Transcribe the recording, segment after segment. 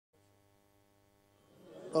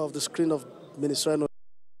of the screen of Ministerial.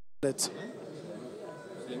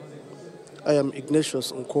 I am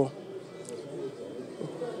Ignatius Nko.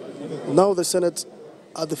 Now the Senate,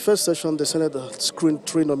 at the first session, the Senate screened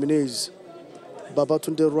 3 nominees.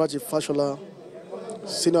 Babatunde Raji Fashola,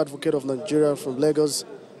 Senior Advocate of Nigeria from Lagos,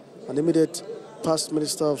 and immediate past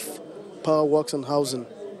Minister of Power, Works and Housing,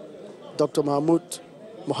 Dr. Mahmoud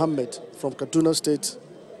Mohammed from Kaduna State,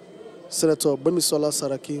 Senator Aregbesola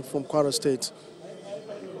Saraki from Kwara State.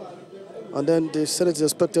 And then the Senate is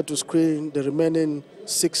expected to screen the remaining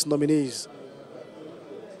 6 nominees.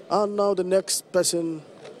 And now the next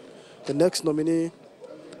nominee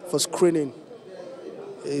for screening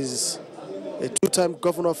is a 2-time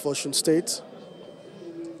governor for Osun State,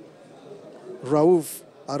 Rauf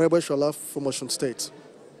Aregbesola from Osun State,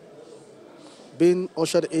 being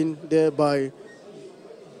ushered in there by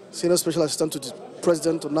Senior Special Assistant to the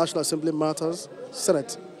President of National Assembly Matters,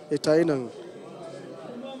 Senate, Etainan.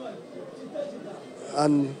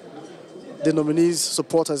 And the nominee's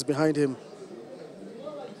supporters behind him.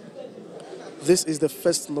 This is the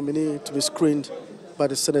first nominee to be screened by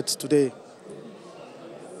the Senate today.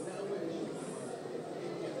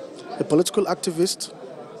 A political activist,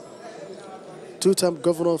 2-time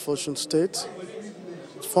governor of Osun State,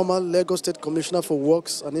 former Lagos State Commissioner for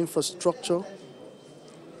Works and Infrastructure,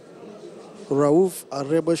 Rauf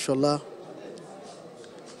Aregbesola.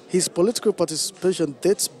 His political participation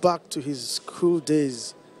dates back to his school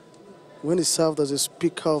days when he served as a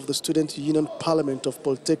Speaker of the Student Union Parliament of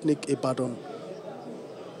Polytechnic Ibadan.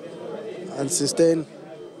 And since then,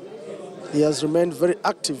 he has remained very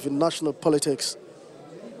active in national politics.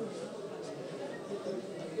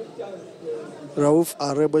 Rauf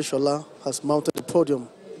Aregbesola has mounted the podium,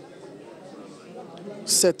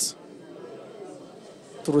 set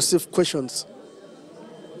to receive questions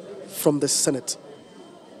from the Senate.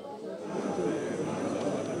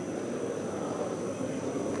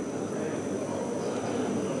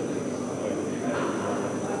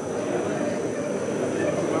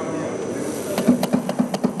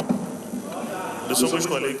 Distinguished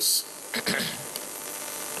colleagues,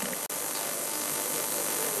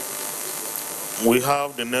 we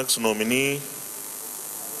have the next nominee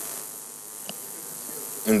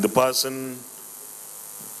in the person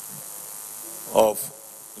of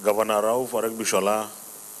Governor Rauf Aregbesola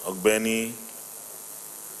Ogbeni,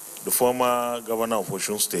 the former governor of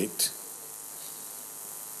Osun State.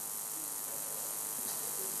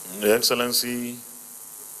 Your Excellency,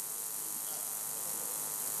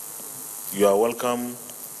 you are welcome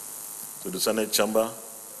to the Senate chamber.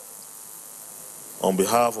 On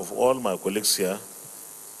behalf of all my colleagues here,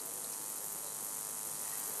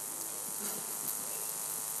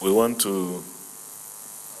 we want to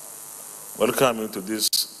welcome you to this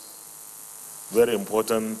very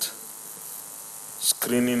important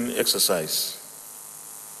screening exercise.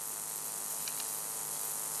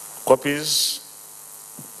 Copies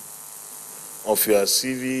of your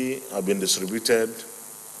CV have been distributed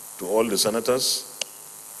to all the senators.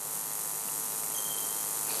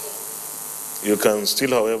 You can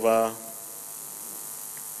still, however,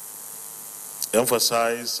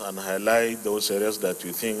 emphasize and highlight those areas that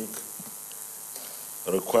you think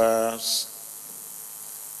requires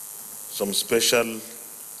some special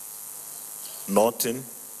noting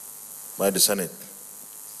by the Senate.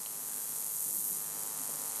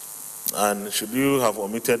 And should you have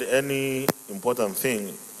omitted any important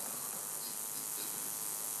thing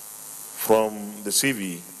from the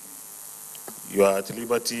CV, you are at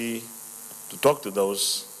liberty to talk to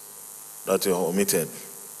those that you have omitted.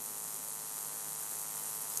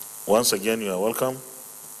 Once again, you are welcome.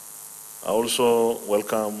 I also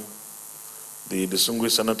welcome the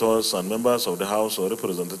distinguished senators and members of the House of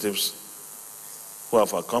Representatives who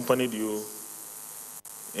have accompanied you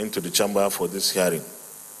into the chamber for this hearing.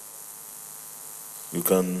 You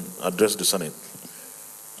can address the Senate.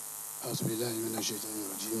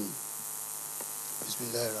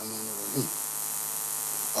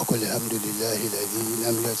 أقول الحمد لله الذي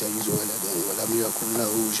لم يتخذ ولدا ولم يكن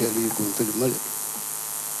له شريك في الملك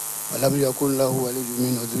ولم يكن له ولي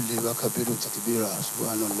من الذل وكبره تكبيرا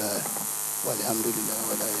سبحان الله والحمد لله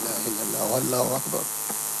ولا إله إلا الله والله أكبر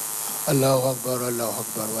الله أكبر الله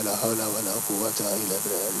أكبر ولا حول ولا قوة إلا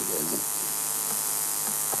بالله.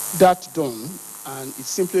 That done, and it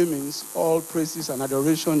simply means all praises and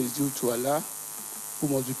adoration is due to Allah, who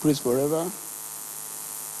must be praised forever.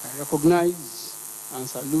 I recognize and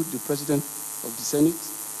salute the President of the Senate,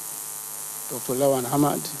 Dr. Lawan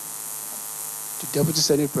Ahmad, the Deputy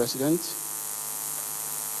Senate President,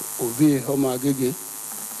 Obi Homa Agege,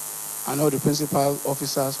 and all the principal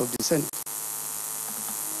officers of the Senate.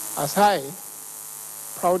 As I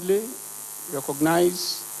proudly recognize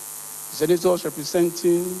senators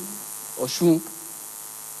representing Osun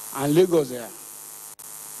and Lagos there,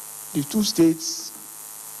 the two states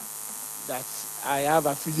that I have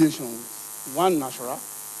affiliation with, one natural,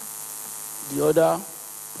 the other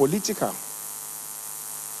political.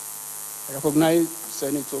 I recognize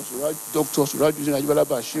Senators Dr. Surajudeen Ajibola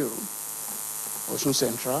Bashir, Osun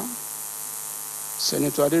Central,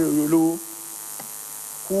 Senator Aregbesola,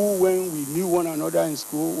 who, when we knew one another in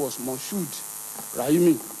school, was Moshood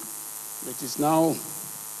Rahimi, but is now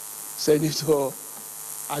Senator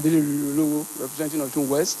Aregbesola representing Osun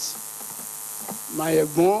West. My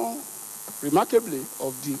Egbon, remarkably,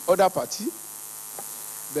 of the other party,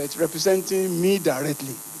 but representing me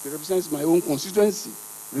directly, because it represents my own constituency,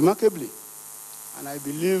 remarkably. And I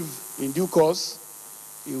believe in due course,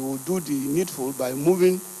 he will do the needful by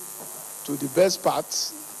moving to the best part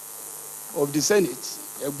of the Senate.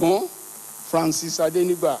 Egbon Francis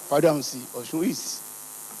Adenigba Padamsi, Osun East.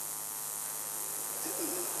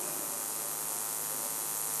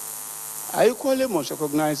 I equally must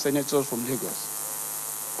recognize senators from Lagos.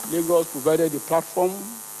 Lagos provided the platform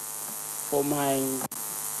for my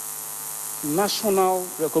national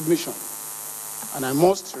recognition. And I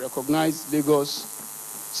must recognize Lagos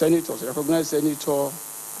senators. I recognize Senator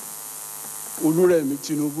Oluremi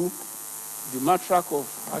Tinubu, the matriarch of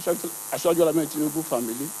Asiwaju Ahmed Tinubu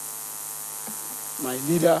family, my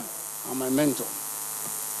leader and my mentor,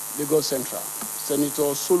 Lagos Central.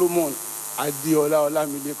 Senator Solomon Adiola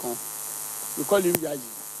Olamilekan. We call him Yayi.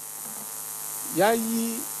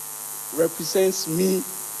 Yayi represents me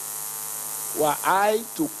were I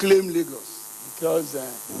to claim Lagos, because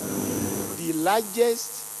the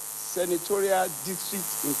largest senatorial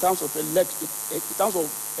district in terms of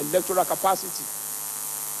electoral capacity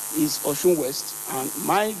is Osun West, and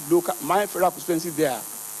my federal constituency there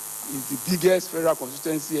is the biggest federal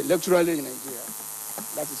constituency electorally in Nigeria.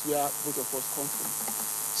 That is where both of us come from.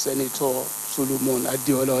 Senator Solomon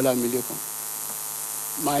Adiola Olamilekan.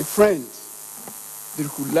 My friend,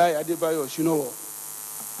 Dirkulai Adebayo Shinowo,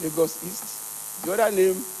 Lagos East. The other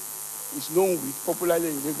name is known with popularly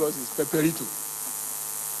in Lagos is Peperito.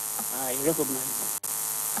 I recognize him.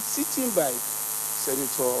 Sitting by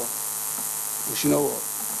Senator Oshinowo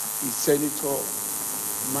is Senator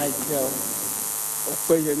Michael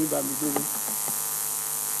Opeyemi Bamidele.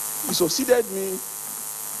 He succeeded me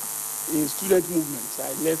in student movements.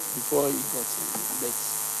 I left before he got in. But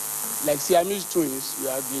like Siamese twins, we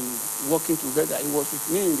have been working together. He was with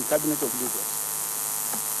me in the cabinet of Lagos.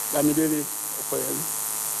 Bamidele Opeyemi,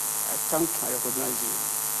 I thank and recognize him.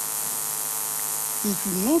 It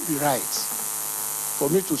will not be right for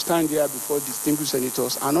me to stand here before distinguished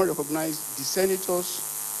senators and not recognize the senators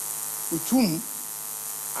with whom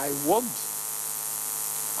I worked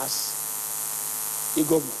as a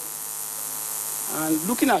governor. And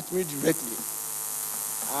looking at me directly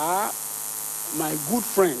are my good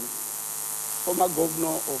friend, former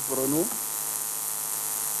governor of Borno,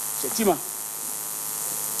 Shetima,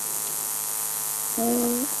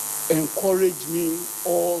 who encouraged me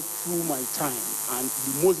all through my time and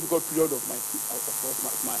the most difficult period of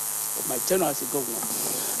my tenure as a governor.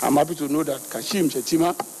 I'm happy to know that Kashim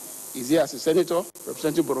Shetima is here as a senator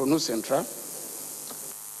representing Borno Central.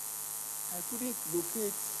 I couldn't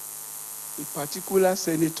locate a particular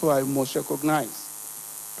senator I must recognize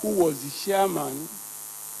who was the chairman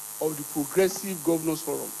of the Progressive Governors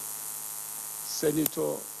Forum,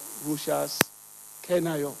 Senator Rochas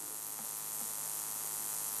Kenayo.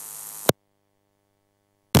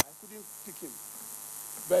 Pick him.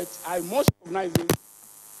 But I must recognize him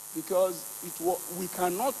because we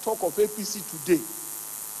cannot talk of APC today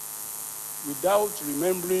without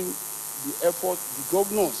remembering the effort the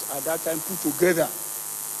governors at that time put together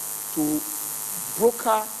to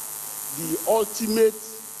broker the ultimate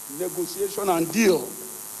negotiation and deal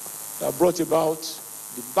that brought about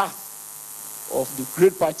the birth of the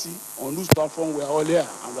great party on whose platform we are all here,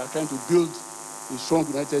 and we are trying to build a strong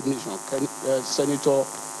United Nations. Senator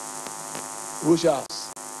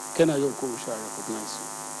Rochas Kenayo Korusha, I recognize you.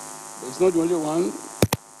 But it's not the only one.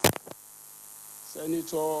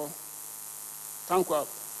 Senator Tankwa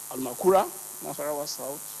Almakura, Nasarawa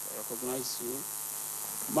South, I recognize you.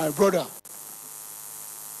 My brother,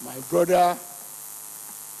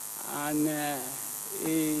 and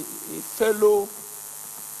a fellow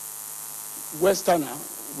Westerner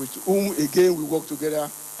with whom again we work together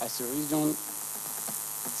as a region,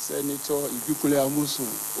 Senator Ibikule Amusun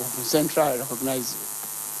of Central, I recognize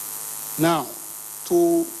you. Now,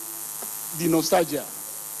 to the nostalgia.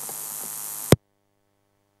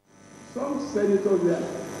 Some senators there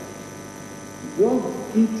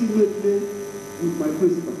worked intimately with my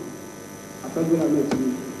principal, Aregbesola,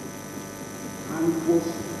 and it was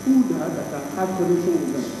through that I had connection with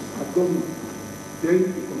them at government, then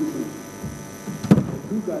the commission.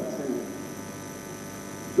 I look at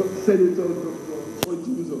Senator Dr.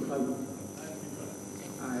 Osun.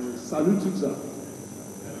 I salute you, sir.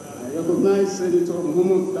 I recognize Senator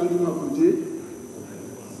Muhammad Abuja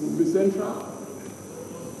from the Central.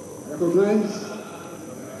 I recognize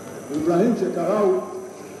Ibrahim Shekarau,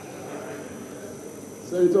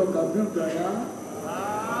 Senator Kabir Gaya,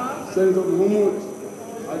 Senator Muhammad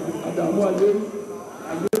Adamu Ademu,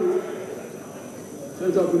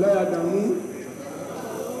 Senator Abdullahi Adamu,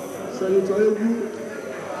 Senator Ebu,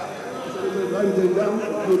 Senator Ibrahim Jendam,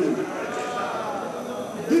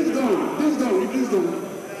 This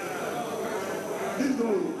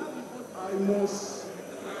done,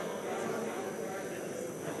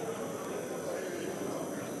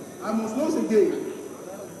 I must once again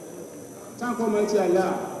thank Almighty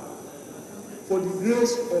Allah for the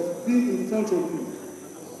grace of being in front of you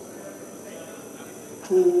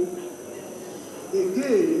to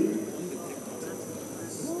again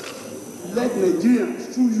let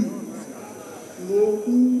Nigerians through you know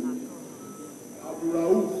who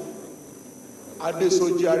Rauf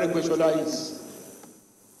Aregbesola is.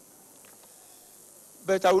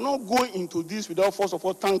 But I will not go into this without first of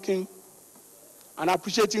all thanking and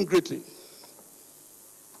appreciating greatly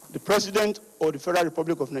the President of the Federal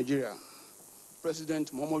Republic of Nigeria,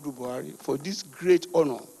 President Muhammadu Buhari, for this great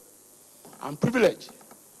honor and privilege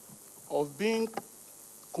of being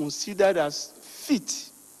considered as fit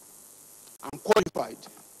and qualified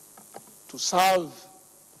to serve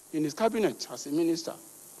in his cabinet as a minister,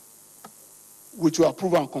 with your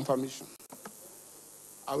approval and confirmation.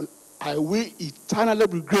 I will eternally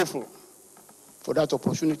be grateful for that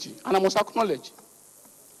opportunity. And I must acknowledge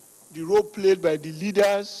the role played by the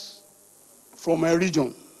leaders from my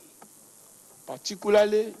region,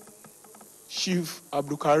 particularly Chief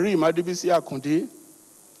Abdulkarim Adebisi Akonde,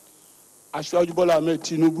 Asiwaju Bola Ahmed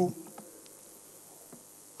Tinubu,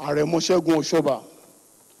 Ààrẹ Ṣẹ́gun Òṣọ́bà,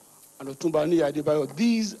 and Ọ̀túnba Níyì Adébáyọ̀.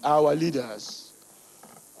 These are our leaders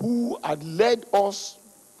who had led us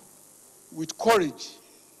with courage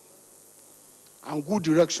and good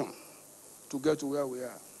direction to get to where we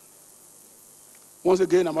are. Once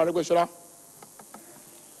again, I'm Aregbesola.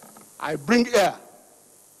 I bring here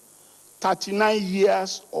 39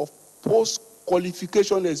 years of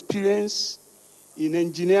post-qualification experience in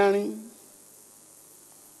engineering,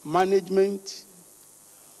 management,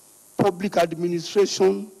 public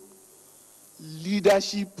administration,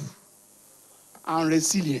 leadership, and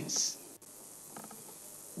resilience,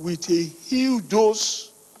 with a huge dose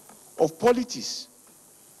of politics,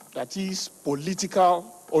 that is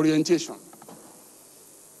political orientation.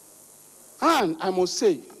 And I must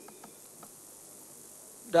say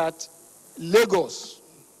that Lagos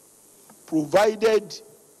provided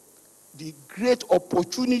the great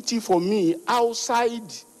opportunity for me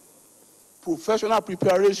outside professional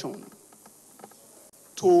preparation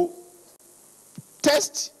to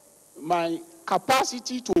test my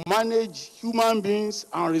capacity to manage human beings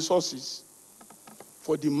and resources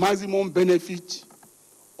for the maximum benefit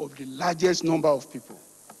of the largest number of people.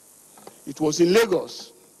 It was in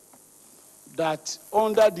Lagos that,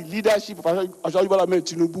 under the leadership of Asiwaju Bola Ahmed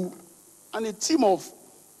Tinubu and a team of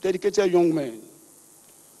dedicated young men,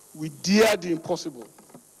 we dared the impossible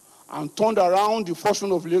and turned around the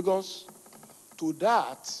fortune of Lagos to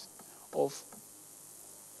that of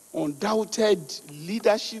undoubted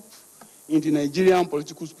leadership in the Nigerian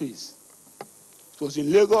political space. It was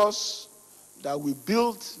in Lagos that we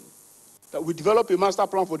developed a master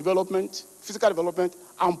plan for development, physical development,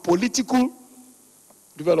 and political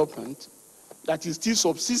development that is still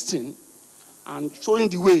subsisting and showing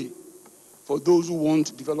the way for those who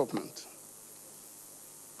want development.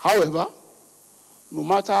 However, no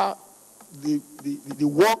matter the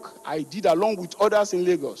work I did along with others in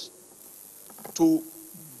Lagos to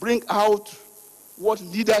bring out what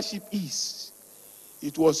leadership is,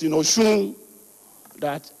 it was in Osun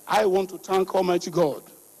that I want to thank Almighty God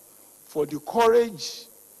for the courage,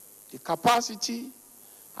 the capacity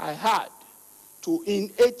I had to,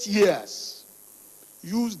 in 8 years,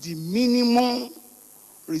 use the minimum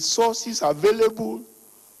resources available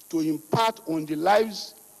to impart on the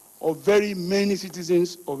lives of very many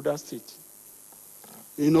citizens of that state.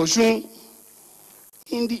 In Osun,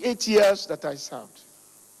 in the 8 years that I served,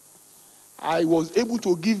 I was able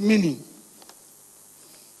to give meaning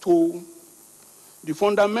to the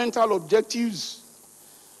fundamental objectives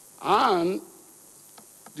and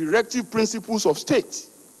directive principles of state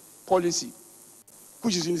policy,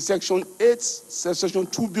 which is in Section 8, Section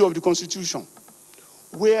 2B of the Constitution,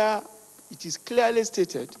 where it is clearly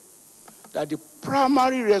stated that the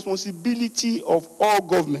primary responsibility of all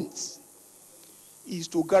governments is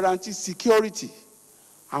to guarantee security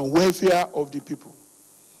and welfare of the people.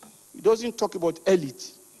 It doesn't talk about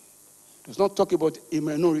elite. It does not talk about a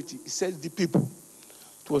minority. It says the people.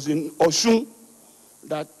 It was in Osun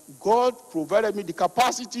that God provided me the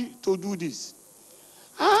capacity to do this.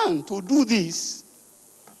 And to do this,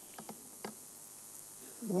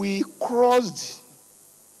 we crossed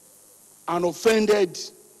and offended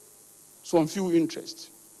some few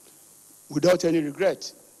interests without any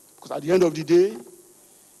regret. Because at the end of the day,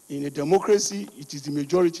 in a democracy, it is the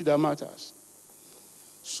majority that matters.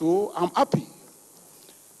 So I'm happy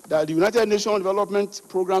that the United Nations Development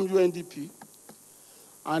Program, UNDP,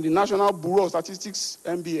 and the National Bureau of Statistics,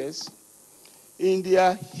 NBS, in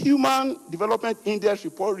their Human Development Index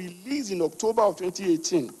report released in October of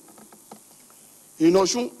 2018, in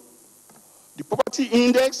Osun, the poverty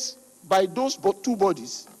index by those two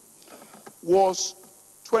bodies was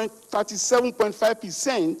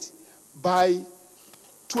 37.5% by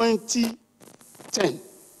 2010.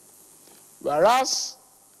 Whereas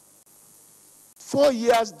 4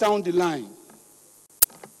 years down the line,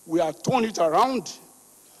 we have turned it around,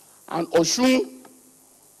 and Osun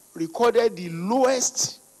recorded the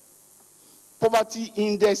lowest poverty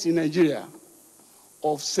index in Nigeria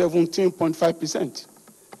of 17.5%.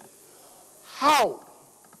 How?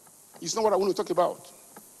 It's not what I want to talk about.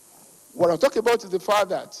 What I talk about is the fact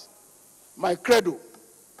that my credo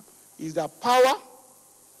is that power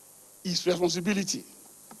is responsibility.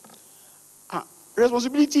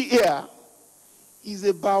 Responsibility here is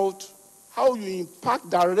about how you impact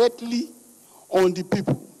directly on the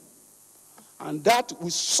people. And that we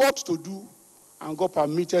sought to do, and God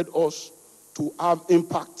permitted us to have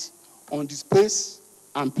impact on the space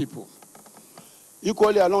and people.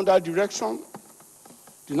 Equally along that direction,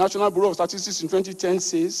 the National Bureau of Statistics in 2010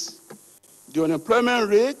 says the unemployment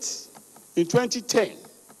rate in 2010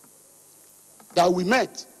 that we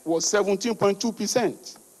met was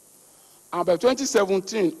 17.2%. And by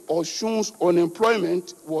 2017, Osun's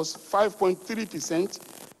unemployment was 5.3%,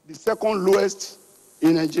 the second lowest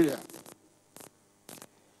in Nigeria.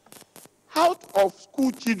 Out of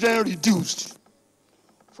school children reduced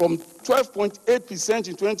from 12.8%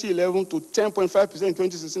 in 2011 to 10.5% in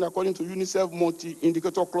 2016, according to UNICEF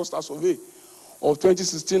multi-indicator cluster survey of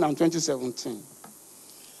 2016 and 2017.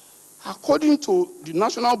 According to the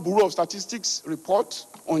National Bureau of Statistics report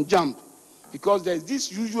on JAMB, because there is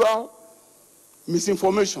this usual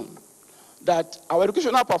misinformation that our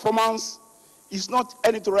educational performance is not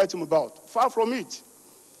anything to write home about. Far from it.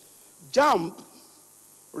 JAMB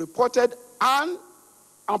reported and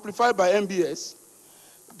amplified by MBS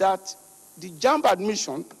that the JAMB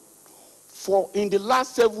admission in the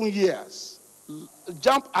last 7 years,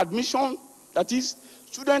 JAMB admission, that is,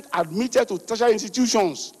 students admitted to tertiary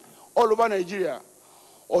institutions all over Nigeria,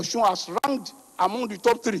 Osun has ranked among the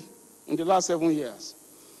top 3 in the last 7 years.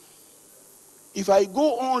 If I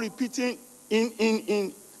go on repeating,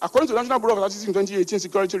 according to the National Bureau of Statistics in 2018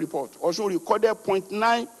 security report, Osun recorded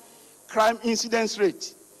 0.9 crime incidence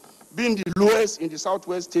rate, being the lowest in the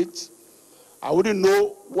southwest state. I wouldn't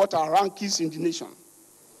know what our rank is in the nation.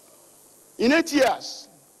 In 8 years,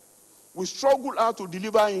 we struggled out to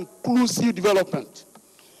deliver inclusive development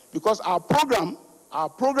because our program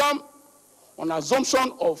on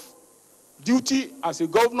assumption of duty as a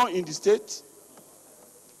governor in the state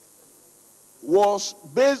was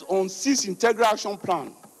based on 6 integral action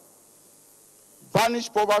plans: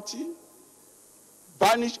 banish poverty,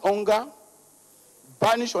 banish hunger,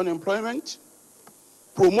 banish unemployment,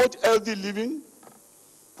 promote healthy living,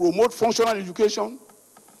 promote functional education,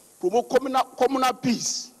 promote communal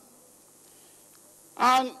peace.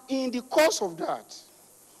 And in the course of that,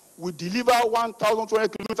 we deliver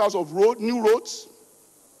 1,200 kilometers of new roads,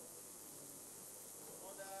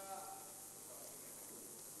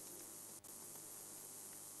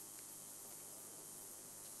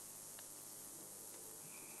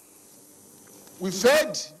 we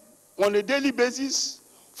fed on a daily basis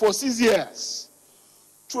for 6 years,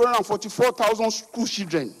 244,000 school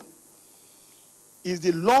children. Is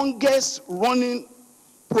the longest running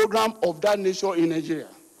program of that nature in Nigeria.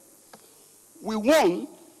 We won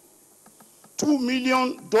 $2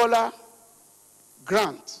 million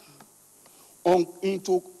grant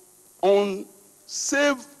on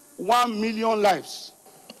Save 1 Million Lives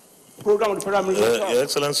program of the Federal Ministry. Your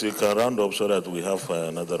Excellency, you can round up so that we have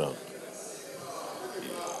another round.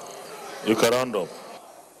 You can round up.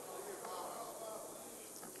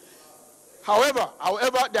 However,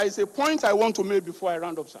 there is a point I want to make before I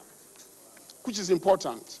round up, sir, which is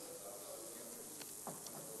important.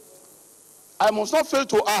 I must not fail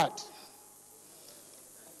to add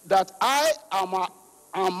that I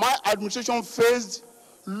and my administration faced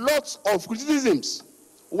lots of criticisms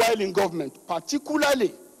while in government,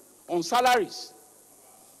 particularly on salaries,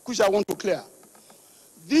 which I want to clear.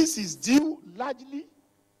 This is due largely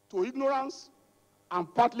to ignorance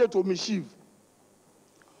and partly to mischief.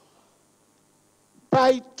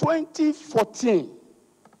 By 2014,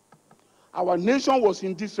 our nation was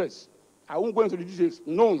in distress. I won't go into the details,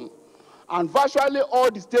 no. And virtually all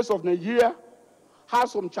the states of Nigeria had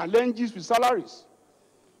some challenges with salaries.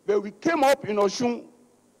 But we came up in Osun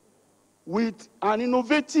with an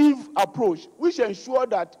innovative approach, which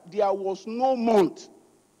ensured that there was no month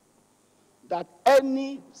that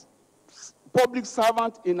any public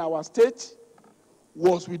servant in our state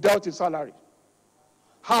was without a salary.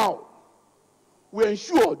 How? We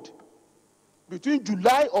ensured between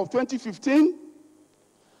July of 2015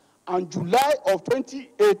 and July of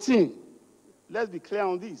 2018, let's be clear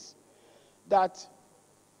on this, that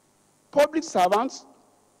public servants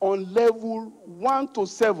on level 1 to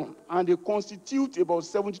 7, and they constitute about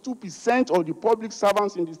 72% of the public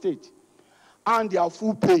servants in the state, and they are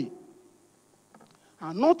full pay.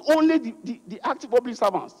 And not only the active public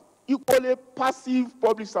servants, equally passive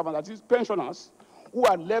public servants, that is pensioners, who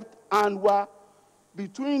are left and were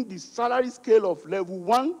between the salary scale of level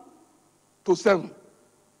 1 to 7.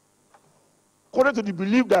 According to the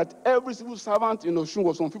belief that every civil servant in Osun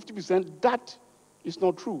was on 50%, that is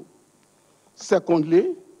not true.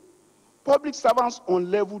 Secondly, public servants on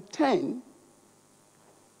level 10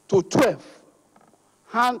 to 12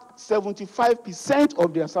 had 75%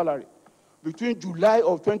 of their salary between July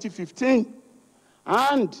of 2015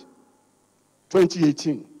 and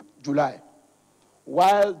 2018, July,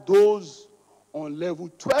 while those on level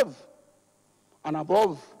 12 and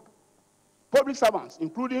above, public servants,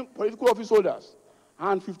 including political office holders,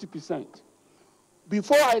 and 50%.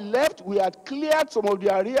 Before I left, we had cleared some of the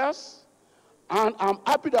arrears, and I'm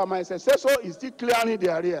happy that my successor is still clearing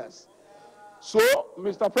the arrears. So,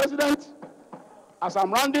 Mr. President, as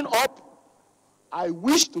I'm rounding up, I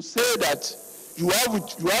wish to say that you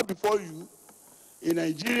have before you a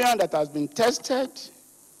Nigerian that has been tested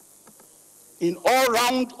in all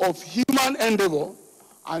round of human endeavor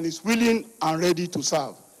and is willing and ready to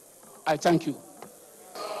serve. I thank you.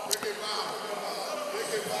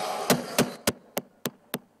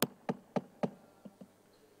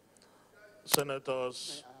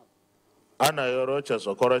 Senators Anayorocha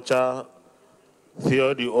Sokorocha,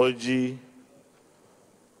 Theodi Oji,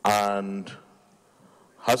 and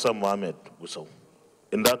Hassan Mohammed Gusau.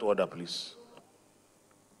 In that order, please.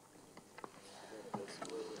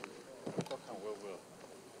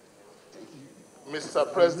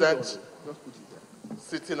 Mr. President,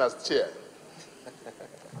 sitting as chair,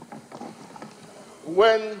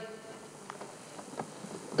 when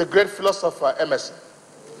the great philosopher Emerson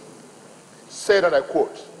said, and I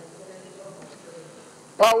quote,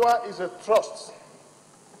 "Power is a trust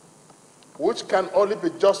which can only be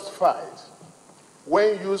justified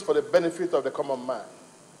when used for the benefit of the common man."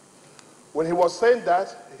 When he was saying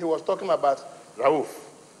that, he was talking about Rauf,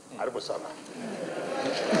 Aregbesola.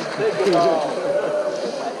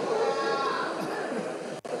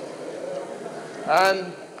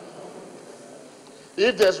 And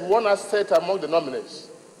if there's one asset among the nominees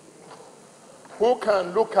who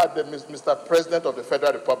can look at the Mr. President of the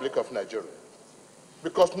Federal Republic of Nigeria,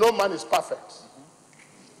 because no man is perfect,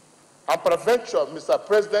 and peradventure Mr.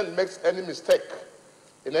 President makes any mistake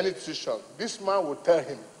in any decision, this man will tell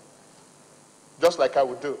him, just like I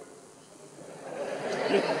would do.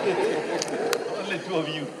 Only two of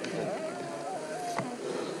you.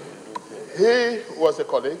 He was a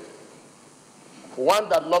colleague, one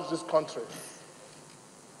that loves this country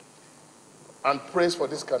and prays for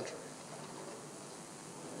this country.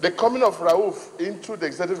 The coming of Rauf into the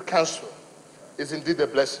Executive Council is indeed a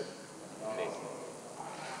blessing.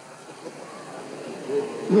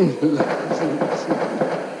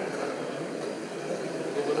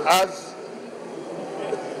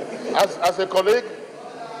 As a colleague,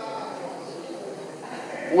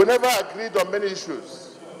 we never agreed on many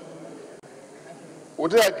issues. We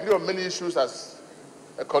didn't agree on many issues as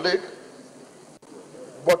a colleague,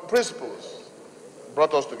 but principles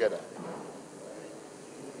brought us together.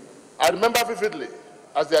 I remember vividly,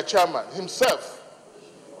 as their chairman himself,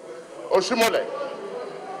 Oshimole.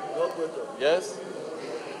 Yes?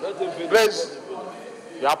 Please.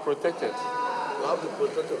 You are protected.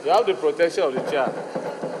 You have the protection of the chair.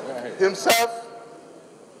 Himself,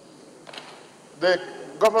 the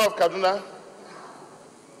governor of Kaduna,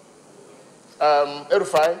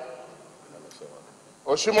 Erufai,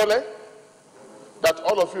 Oshimole, that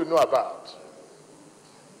all of you know about.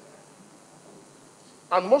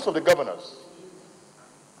 and most of the governors,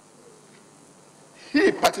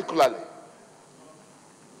 he particularly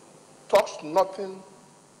talks nothing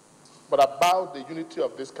but about the unity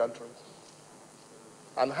of this country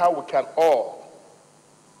and how we can all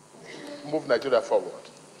move Nigeria forward.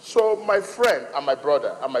 So my friend and my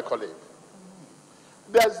brother and my colleague,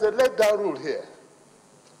 there's a laid down rule here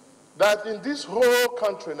that in this whole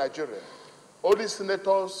country, Nigeria, only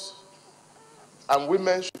senators and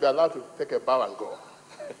women should be allowed to take a bow and go.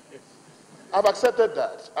 I've accepted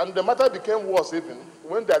that. And the matter became worse even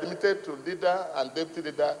when they are limited to leader and deputy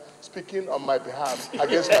leader speaking on my behalf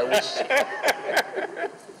against my wish.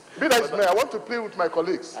 Be that as may, I want to plead with my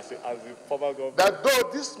colleagues as the former governor, that though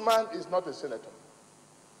this man is not a senator,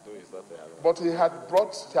 but he has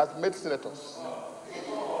made senators.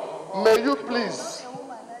 May you please,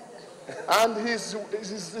 and he's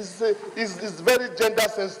very gender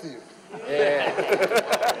sensitive. yeah.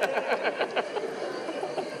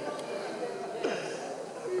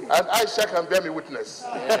 And Aisha can bear me witness.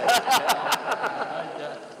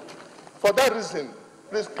 For that reason,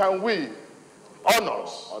 please can we honor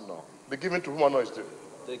be given to whom honor is due?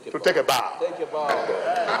 Take a bow. Take a bow.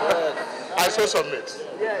 Yes. I so submit.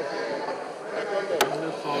 Yes.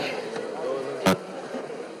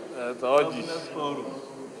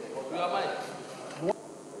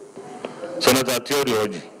 Senator Theory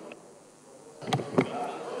Oji.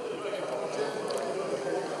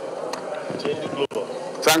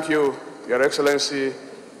 Thank you, Your Excellency,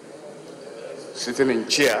 sitting in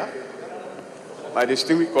chair. My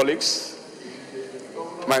distinguished colleagues,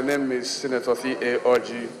 my name is Senator T.A.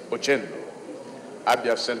 Oji Ochendo,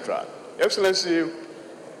 Abia Central. Your Excellency, we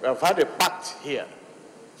have had a pact here,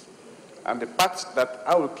 and the pact that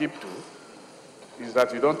I will keep to is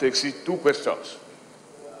that you don't exceed 2 questions,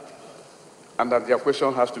 and that your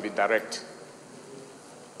question has to be direct.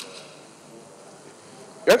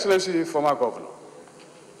 Your Excellency, former governor,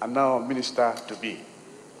 and now minister-to-be,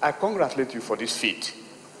 I congratulate you for this feat.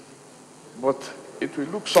 But it will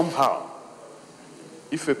look somehow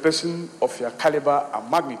if a person of your caliber and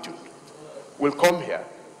magnitude will come here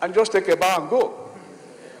and just take a bow and go.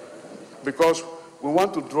 Because we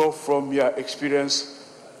want to draw from your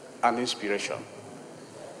experience and inspiration.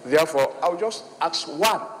 Therefore, I'll just ask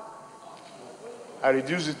one. I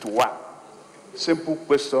reduce it to one simple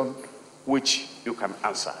question which you can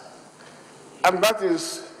answer. And that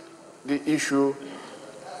is the issue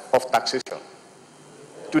of taxation.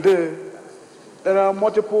 Today, there are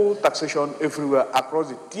multiple taxation everywhere across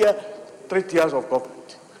the 3 tiers of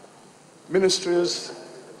government. Ministries,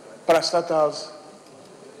 parastatals,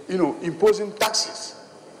 imposing taxes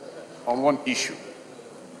on one issue.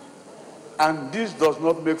 And this does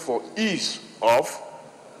not make for ease of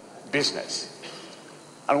business.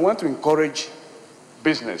 I want to encourage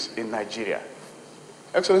business in Nigeria.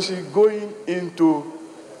 Excellency, going into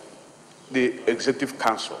the Executive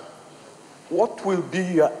Council, what will be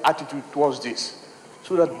your attitude towards this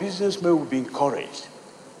so that businessmen will be encouraged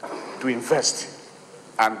to invest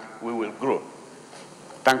and we will grow?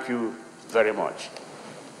 Thank you very much.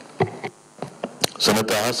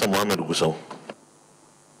 Senator Hassan Mohammed Gusau.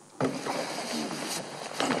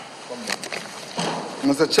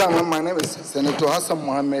 Mr. Chairman, my name is Senator Hassan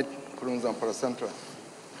Mohammed from Zamfara Central.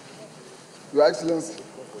 Your Excellency,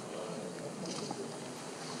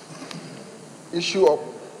 issue of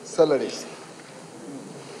salaries.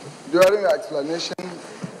 During your explanation,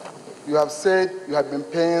 you have said you have been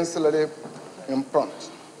paying salary in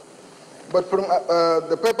front. But from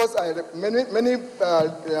the papers, many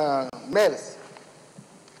mails,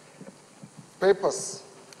 papers,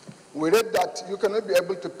 we read that you cannot be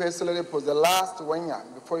able to pay salary for the last 1 year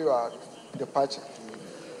before your departure.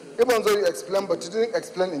 Even though you explained, but you didn't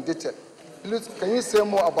explain in detail. Please, can you say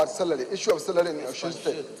more about salary, issue of salary in Osun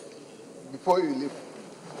State before you leave?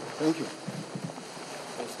 Thank you.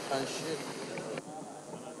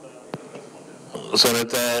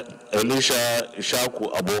 Senator Elisha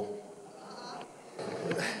Ishaku Abo.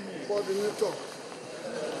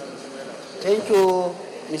 Thank you,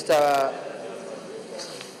 Mr.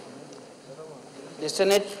 the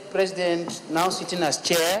Senate President, now sitting as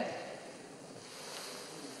chair.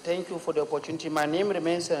 Thank you for the opportunity. My name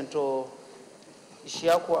remains Senator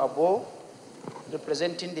Ishaku Abo,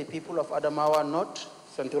 representing the people of Adamawa North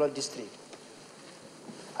Central District.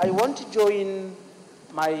 I want to join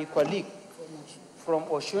my colleague from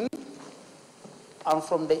Osun and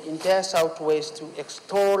from the entire Southwest to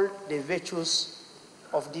extol the virtues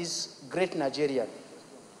of this great Nigerian.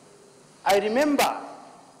 I remember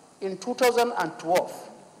in 2012,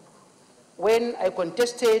 when I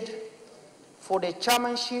contested for the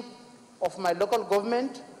chairmanship of my local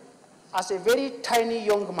government, as a very tiny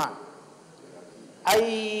young man.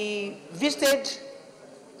 I visited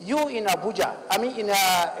you in Abuja,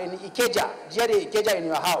 in Ikeja, Jerry Ikeja, in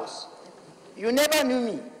your house. You never knew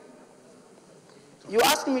me. You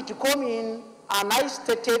asked me to come in, and I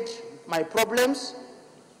stated my problems,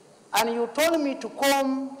 and you told me to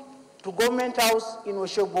come to government house in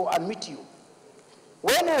Osogbo and meet you.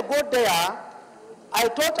 When I got there, I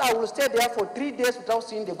thought I would stay there for 3 days without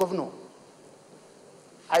seeing the governor.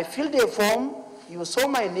 I filled a form, you saw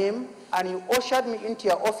my name, and you ushered me into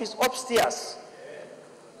your office upstairs.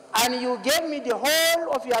 And you gave me the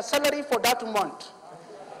whole of your salary for that month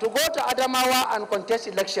to go to Adamawa and contest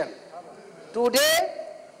election. Today,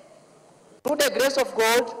 through the grace of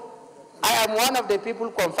God, I am one of the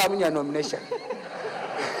people confirming your nomination.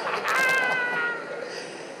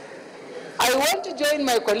 I want to join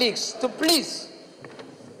my colleagues to please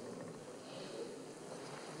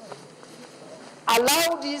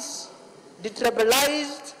allow this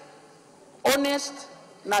detribalized, honest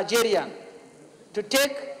Nigerian to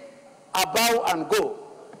take a bow and go.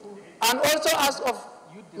 And also ask of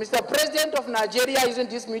Mr. President of Nigeria using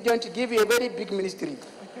this medium to give you a very big ministry.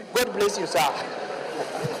 God bless you, sir.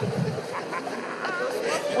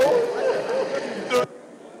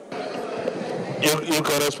 You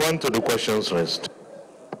can respond to the questions raised.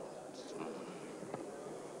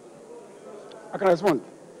 I can respond.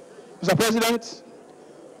 Mr. President,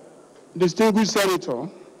 distinguished senator,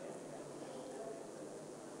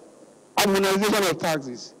 harmonization of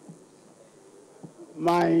taxes.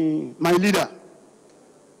 My leader,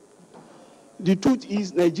 the truth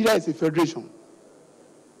is Nigeria is a federation,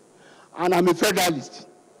 and I'm a federalist.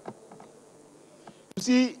 You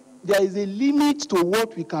see, there is a limit to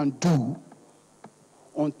what we can do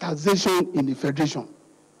on taxation in the federation.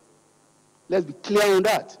 Let's be clear on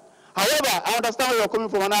that. However, I understand where you're coming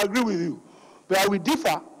from, and I agree with you, but I will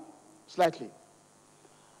differ slightly.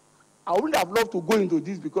 I wouldn't have loved to go into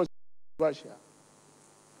this because of Russia.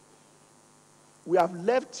 We have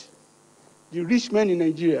left the rich men in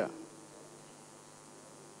Nigeria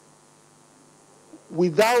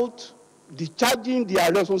without discharging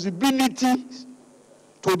their responsibilities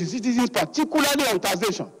to the citizens, particularly on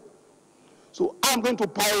taxation. So I'm going to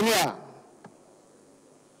pioneer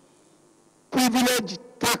privileged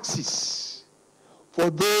taxes for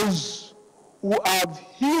those who have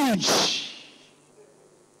huge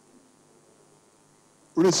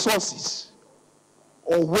resources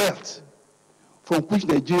or wealth from which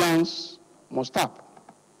Nigerians must tap.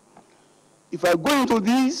 If I go into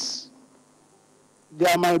this,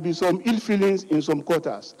 there might be some ill feelings in some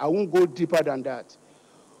quarters. I won't go deeper than that.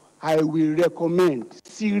 I will recommend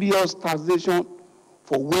serious taxation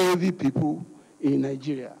for wealthy people in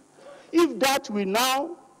Nigeria. If that will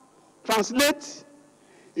now translate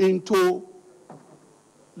into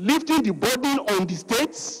lifting the burden on the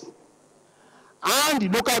states and the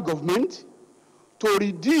local government to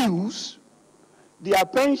reduce their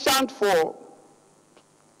penchant for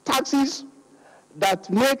taxes that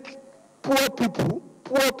make poor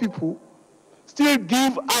people still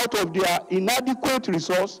give out of their inadequate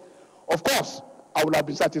resource, of course, I would have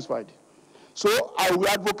been satisfied. So I will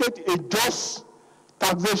advocate a just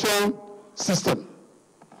taxation system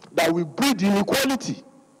that will breed inequality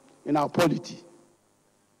in our polity.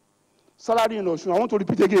 Salary in Osun, I want to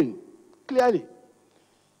repeat again, clearly,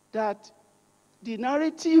 that the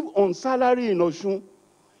narrative on salary in Osun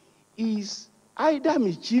is either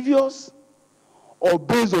mischievous or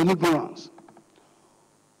based on ignorance.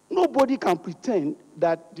 Nobody can pretend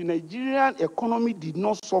that the Nigerian economy did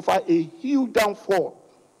not suffer a huge downfall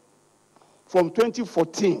from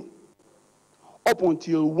 2014 up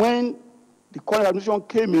until when the current administration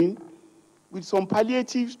came in with some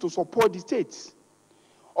palliatives to support the states.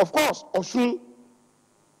 Of course, Osun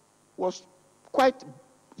was quite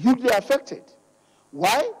hugely affected.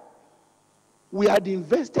 Why? We had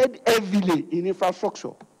invested heavily in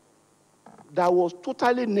infrastructure that was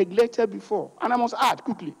totally neglected before. And I must add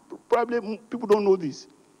quickly, probably people don't know this.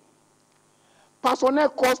 Personnel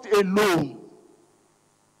cost alone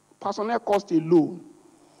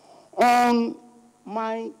on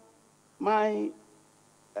my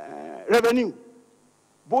revenue,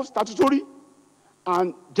 both statutory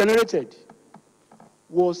and generated,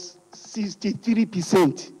 was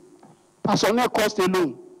 63%. Personnel cost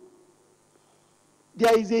alone.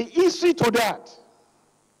 There is a history to that.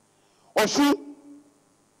 Osun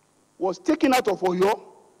was taken out of Oyo.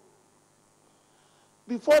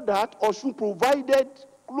 Before that, Osun provided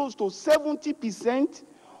close to 70%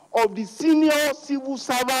 of the senior civil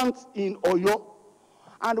servants in Oyo,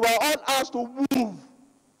 and were all asked to move.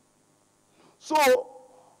 So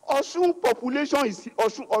Osun population is,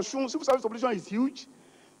 Osun civil service population is huge,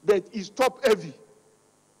 but it's top heavy.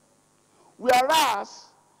 Whereas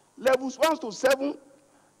levels 1 to 7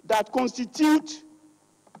 that constitute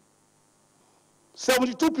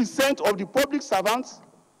 72% of the public servants,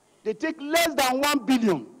 they take less than 1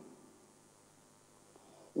 billion.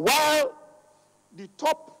 While the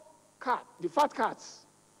top cat, the fat cats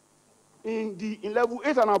in level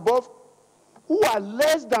 8 and above, who are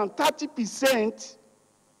less than 30%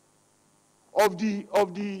 of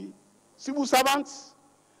the civil servants,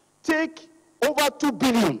 take over 2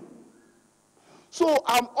 billion. So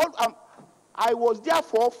I was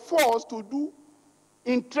therefore forced to do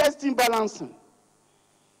interesting balancing.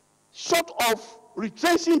 Short of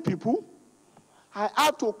retrenching people, I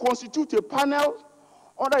had to constitute a panel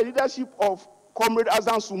under the leadership of Comrade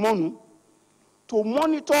Azan Sumonu to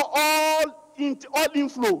monitor all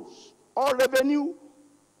inflows, all revenue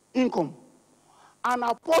income, and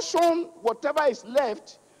apportion whatever is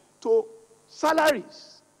left to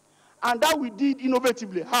salaries. And that we did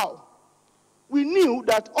innovatively. How? We knew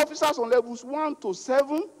that officers on levels 1 to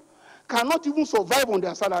 7 cannot even survive on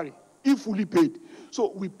their salary if fully paid.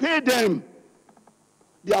 So we pay them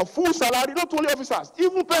their full salary, not only officers,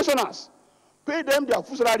 even pensioners. Pay them their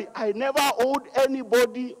full salary. I never owed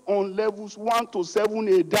anybody on levels 1 to 7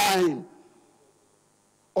 a dime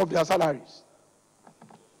of their salaries.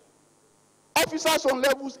 Officers on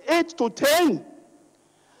levels 8 to 10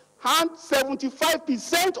 had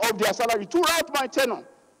 75% of their salary throughout my tenure.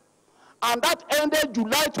 And that ended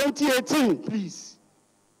July 2018, please.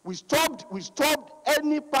 We stopped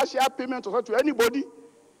any partial payment to anybody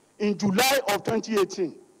in July of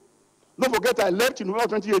 2018. Don't forget I left in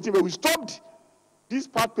November 2018, but we stopped this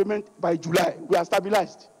part payment by July. We are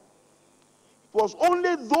stabilized. It was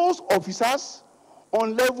only those officers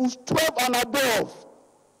on levels 12 and above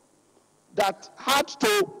that had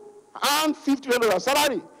to earn $50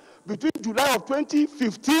 salary between July of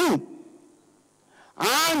 2015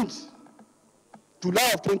 and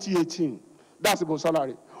July of 2018. That's about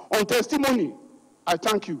salary. On testimony, I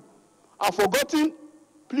thank you. I've forgotten,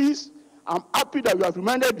 please, I'm happy that you have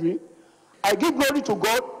reminded me. I give glory to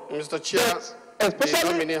God. Mr. Chair,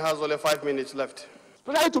 the nominee has only 5 minutes left.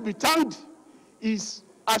 Especially to be thanked is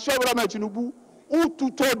Ashwara Tinubu, who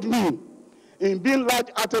tutored me in being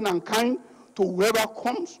large-hearted and kind to whoever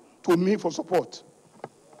comes to me for support.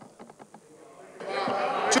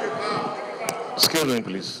 Excuse me,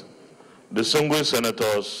 please. Distinguished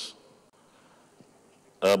Senators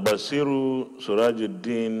Basiru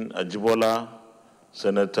Surajuddin Ajibola,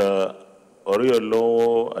 Senator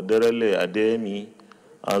Oriolowo Aderele Ademi,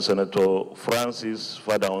 and Senator Francis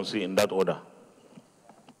Fadaunsi, in that order.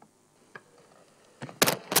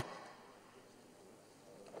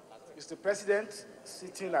 Mr. President,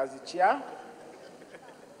 sitting as the chair,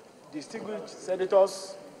 distinguished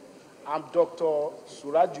senators, I'm Dr.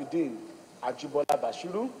 Surajuddin Ajibola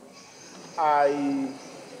Bashiru. I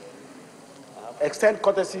extend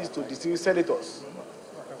courtesies to distinguished senators.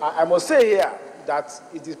 I must say here that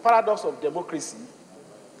it is paradox of democracy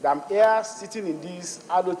that I'm here sitting in this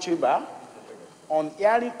adult chamber on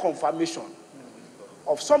hearing confirmation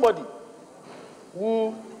of somebody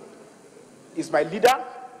who is my leader,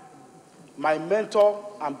 my mentor,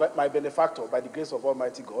 and my benefactor by the grace of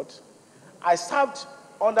Almighty God. I served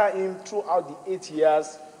under him throughout the 8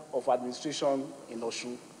 years of administration in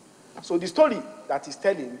Osun. So the story that he's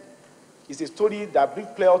telling is a story that brings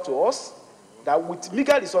pleasure to us, that with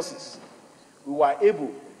meager resources, we were able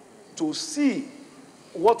to see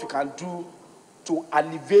what we can do to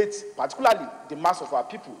alleviate, particularly the mass of our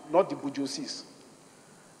people, not the bourgeoisies.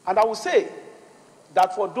 And I will say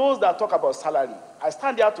that for those that talk about salary, I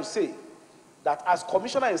stand here to say that as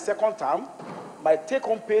commissioner in second term, my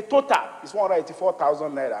take-home pay total is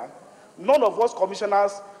 184,000 naira. None of us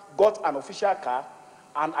commissioners got an official car,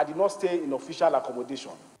 and I did not stay in official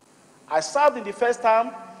accommodation. I served in the first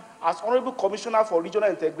term as Honorable Commissioner for Regional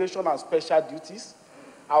Integration and Special Duties.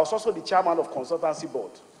 I was also the chairman of Consultancy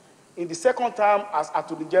Board. In the second term, as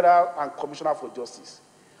Attorney General and Commissioner for Justice.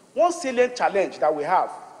 One salient challenge that we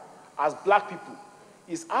have as black people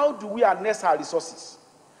is how do we harness our resources?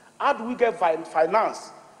 How do we get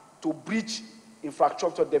finance to bridge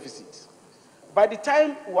infrastructure deficits? By the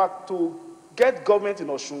time we were to get government in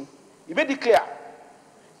Osun, he made it clear.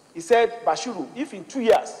 He said, Bashiru, if in 2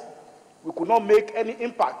 years we could not make any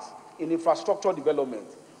impact in infrastructure development,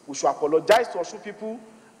 we should apologize to Osun people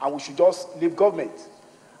and we should just leave government.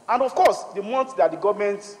 And of course, the month that the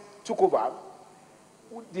government took over,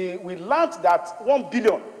 we learned that 1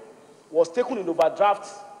 billion was taken in overdraft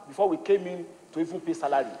before we came in to even pay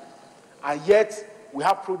salary. And yet, we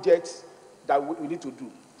have projects that we need to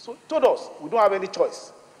do. So told us we don't have any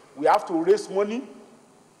choice. We have to raise money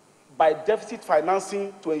by deficit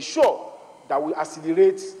financing to ensure that we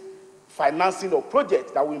accelerate financing of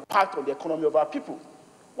projects that will impact on the economy of our people.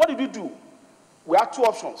 What did we do? We had two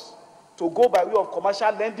options: to go by way of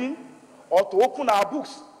commercial lending or to open our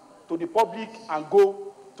books to the public and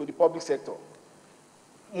go to the public sector.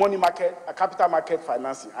 Money market, capital market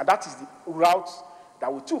financing, and that is the route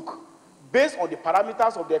that we took based on the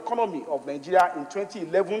parameters of the economy of Nigeria in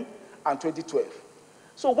 2011 and 2012.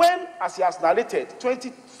 So when, as he has narrated,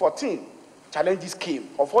 2014 challenges came,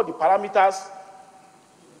 of all the parameters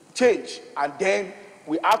changed, and then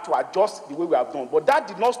we had to adjust the way we have done. But that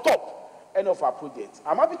did not stop any of our projects.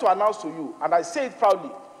 I'm happy to announce to you, and I say it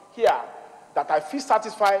proudly here, that I feel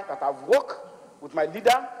satisfied that I've worked with my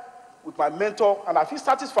leader, with my mentor, and I feel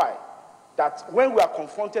satisfied that when we are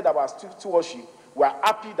confronted about stewardship, we are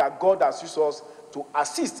happy that God has used us to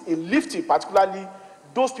assist in lifting, particularly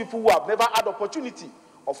those people who have never had opportunity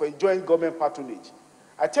of enjoying government patronage.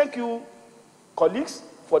 I thank you, colleagues,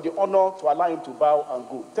 for the honor to allow him to bow and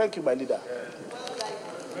go. Thank you, my leader.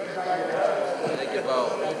 Thank you,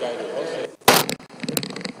 bow.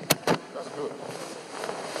 That's good.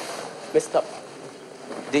 Mr.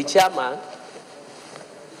 The chairman,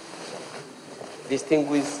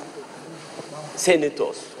 distinguished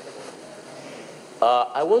senators,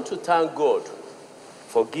 I want to thank God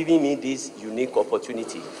for giving me this unique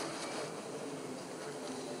opportunity.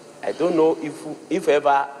 I don't know if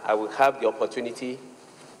ever I will have the opportunity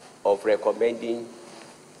of recommending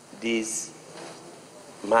this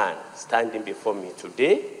man standing before me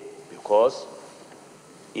today, because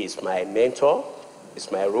he's my mentor,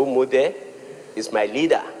 he's my role model, he's my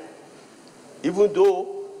leader. Even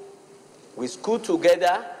though we schooled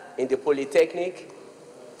together in the Polytechnic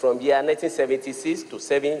from year 1976 to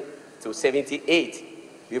 78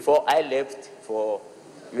 before I left for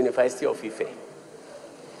University of Ife.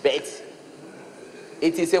 But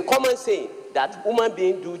it is a common saying that human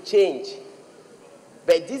beings do change.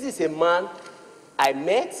 But this is a man I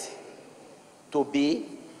met to be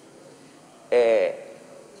a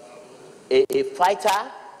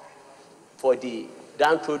fighter for the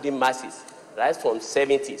downtrodden masses, right from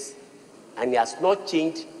 70s, and he has not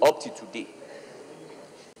changed up to today.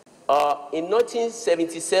 In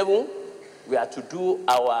 1977, we had to do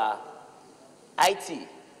our IT,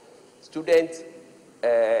 student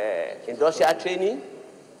industrial training.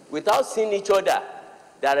 Without seeing each other,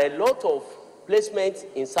 there are a lot of placements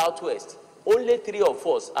in Southwest. Only 3 of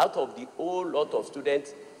us out of the whole lot of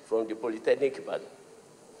students from the Polytechnic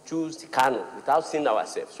choose Kano without seeing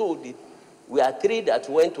ourselves. So we are 3 that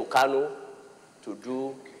went to Kano to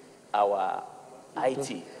do our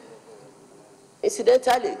IT.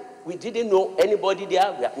 Incidentally, we didn't know anybody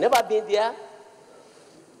there. We have never been there.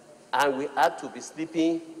 And we had to be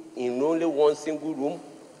sleeping in only one single room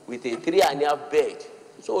with a 3.5 bed.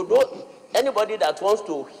 So anybody that wants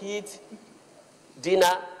to eat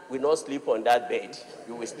dinner will not sleep on that bed.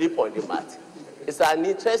 You will sleep on the mat. It's an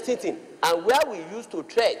interesting thing. And where we used to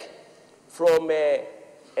trek from,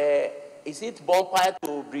 is it Bonfire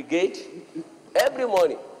to Brigade? Every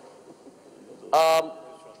morning.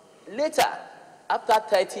 Later, after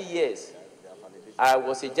 30 years, I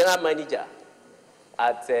was a general manager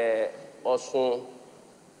at Osun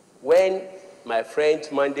when my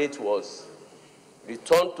friend's mandate was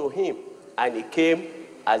returned to him, and he came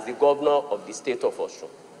as the governor of the state of Osun.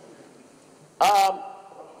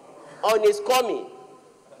 On his coming,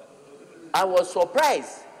 I was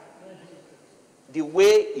surprised the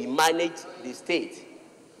way he managed the state.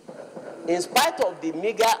 In spite of the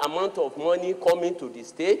meager amount of money coming to the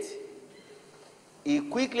state, he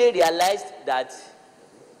quickly realized that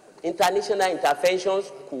international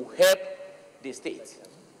interventions could help the state.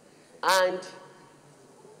 And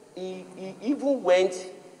he even went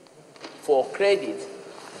for credit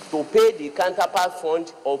to pay the counterpart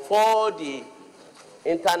fund of all the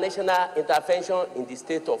international intervention in the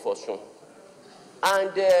state of Osun.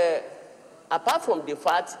 And apart from the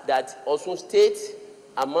fact that Osun State,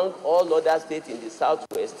 among all other states in the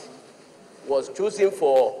Southwest, was chosen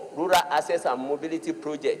for rural access and mobility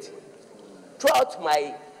project. Throughout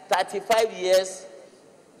my 35 years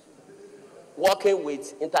working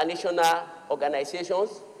with international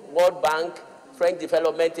organizations, World Bank, French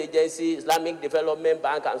Development Agency, Islamic Development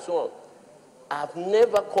Bank, and so on, I've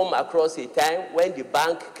never come across a time when the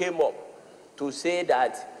bank came up to say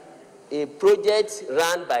that a project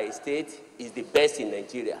run by a state is the best in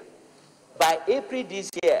Nigeria. By April this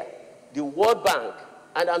year, the World Bank,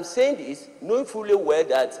 and I'm saying this knowing fully well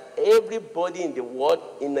that everybody in the world,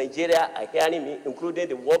 in Nigeria, are hearing me, including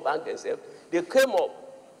the World Bank themselves, they came up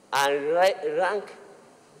and ranked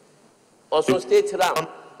Osun State RAM,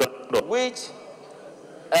 which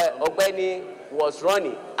Ogbeni was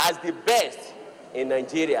running as the best in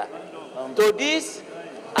Nigeria. To this,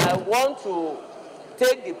 I want to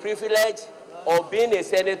take the privilege of being a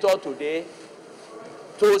senator today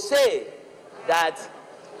to say that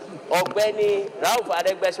Ogbeni Rauf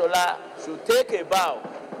Aregbesola should take a bow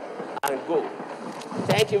and go.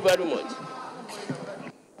 Thank you very much.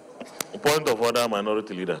 Point of order,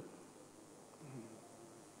 Minority Leader.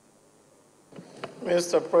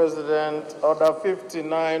 Mr. President, Order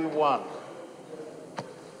 59-1.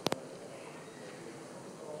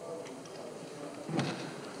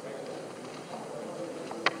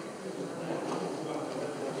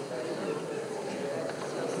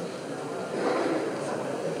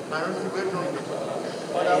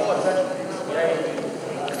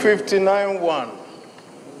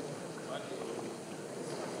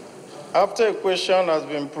 After a question has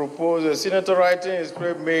been proposed, a senator writing his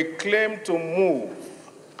prayer may claim to move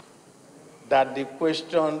that the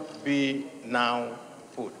question be now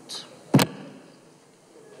put.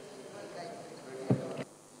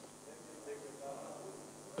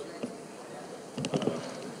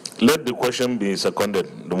 Let the question be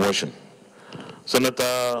seconded, the motion.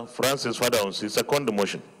 Senator Francis Fadaunsi, second the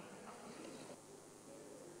motion.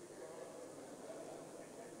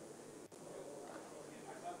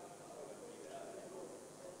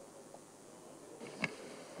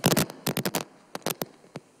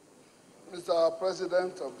 Mr.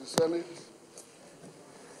 President of the Senate,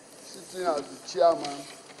 sitting as the chairman,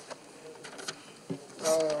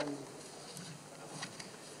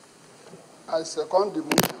 I second the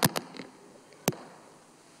motion.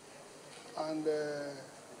 And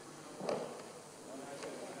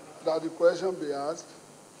that the question be asked,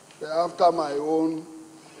 after my own.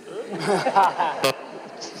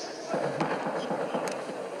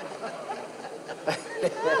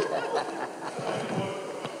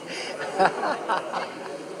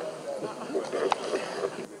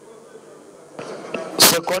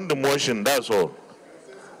 Second the motion, that's all.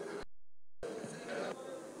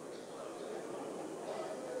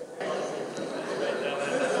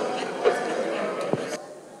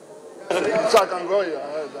 So I can go here.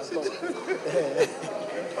 That's all.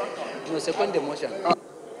 No, second the motion.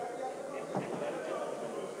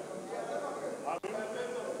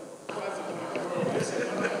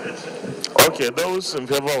 Okay, those in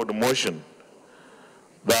favor of the motion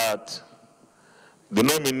that the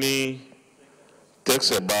nominee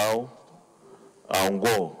takes a bow and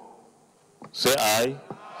go, say aye.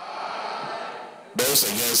 Those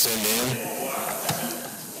against say nay.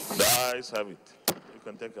 The ayes have it. You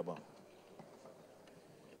can take a bow.